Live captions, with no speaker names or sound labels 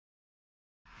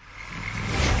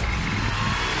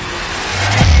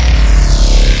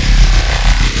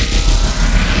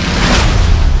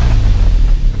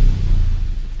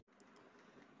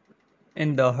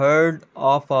In the heart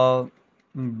of a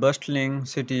bustling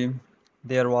city,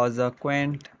 there was a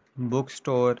quaint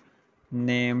bookstore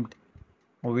named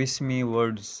Whimsy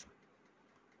Words.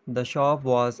 The shop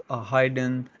was a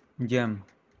hidden gem,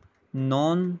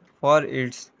 known for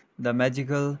its the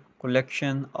magical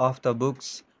collection of the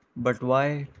books, but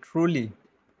why truly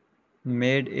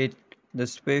made it the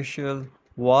special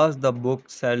was the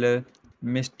bookseller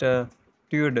Mr.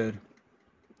 Tudor.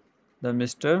 The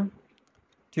Mr.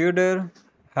 Theodore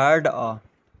had a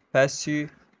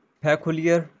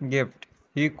peculiar gift.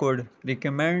 He could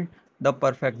recommend the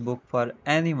perfect book for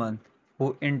anyone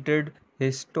who entered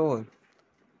his store.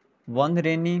 One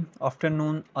rainy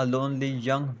afternoon, a lonely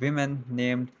young woman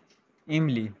named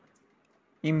Emily,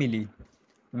 Emily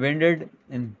wandered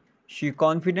in. She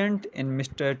confided in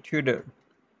Mr. Tudor,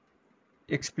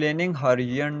 explaining her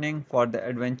yearning for the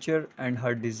adventure and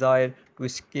her desire to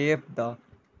escape the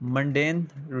mundane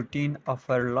routine of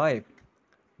her life.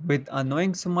 With a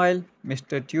knowing smile,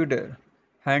 Mr. Tudor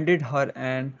handed her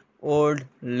an old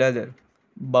leather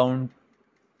bound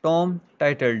tome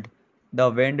titled The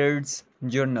Vendor's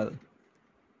Journal.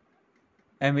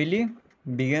 Emily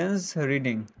begins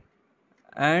reading,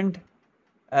 and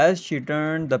as she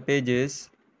turned the pages,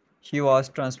 she was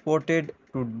transported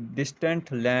to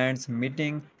distant lands,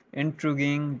 meeting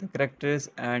intriguing characters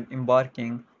and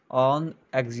embarking on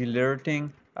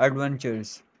exhilarating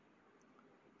adventures.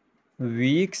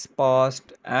 Weeks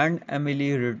passed, and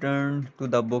Emily returned to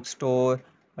the bookstore,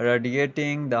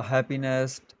 radiating the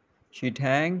happiness. She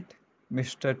thanked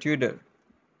Mr. Tudor,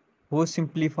 who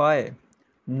simplified,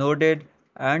 nodded,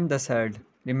 and said,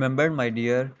 "Remember, my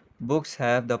dear, books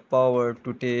have the power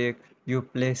to take you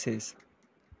places,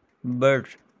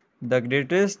 but the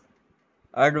greatest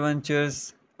adventures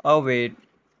await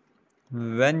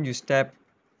when you step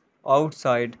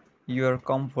outside your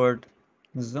comfort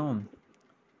zone."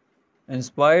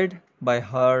 Inspired by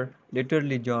her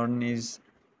literary journeys,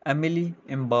 Emily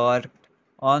embarked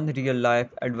on real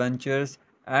life adventures,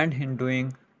 and in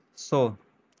doing so,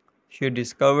 she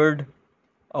discovered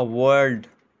a world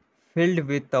filled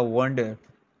with the wonder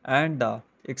and the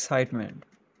excitement.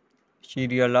 She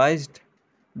realized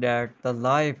that the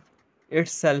life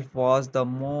itself was the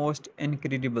most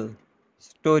incredible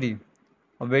story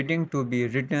waiting to be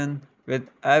written with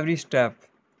every step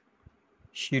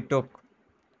she took.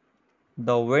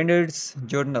 The Winner's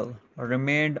Journal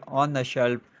remained on the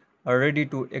shelf, ready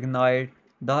to ignite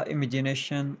the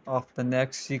imagination of the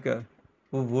next seeker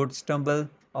who would stumble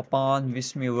upon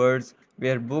Whimsy Words,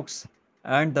 where books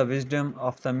and the wisdom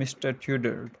of the Mr.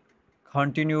 Tudor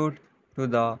continued to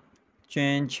the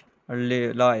change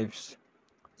lives.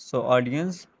 So,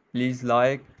 audience, please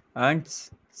like and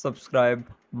subscribe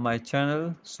my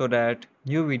channel so that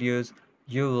new videos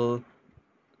you will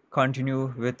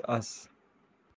continue with us.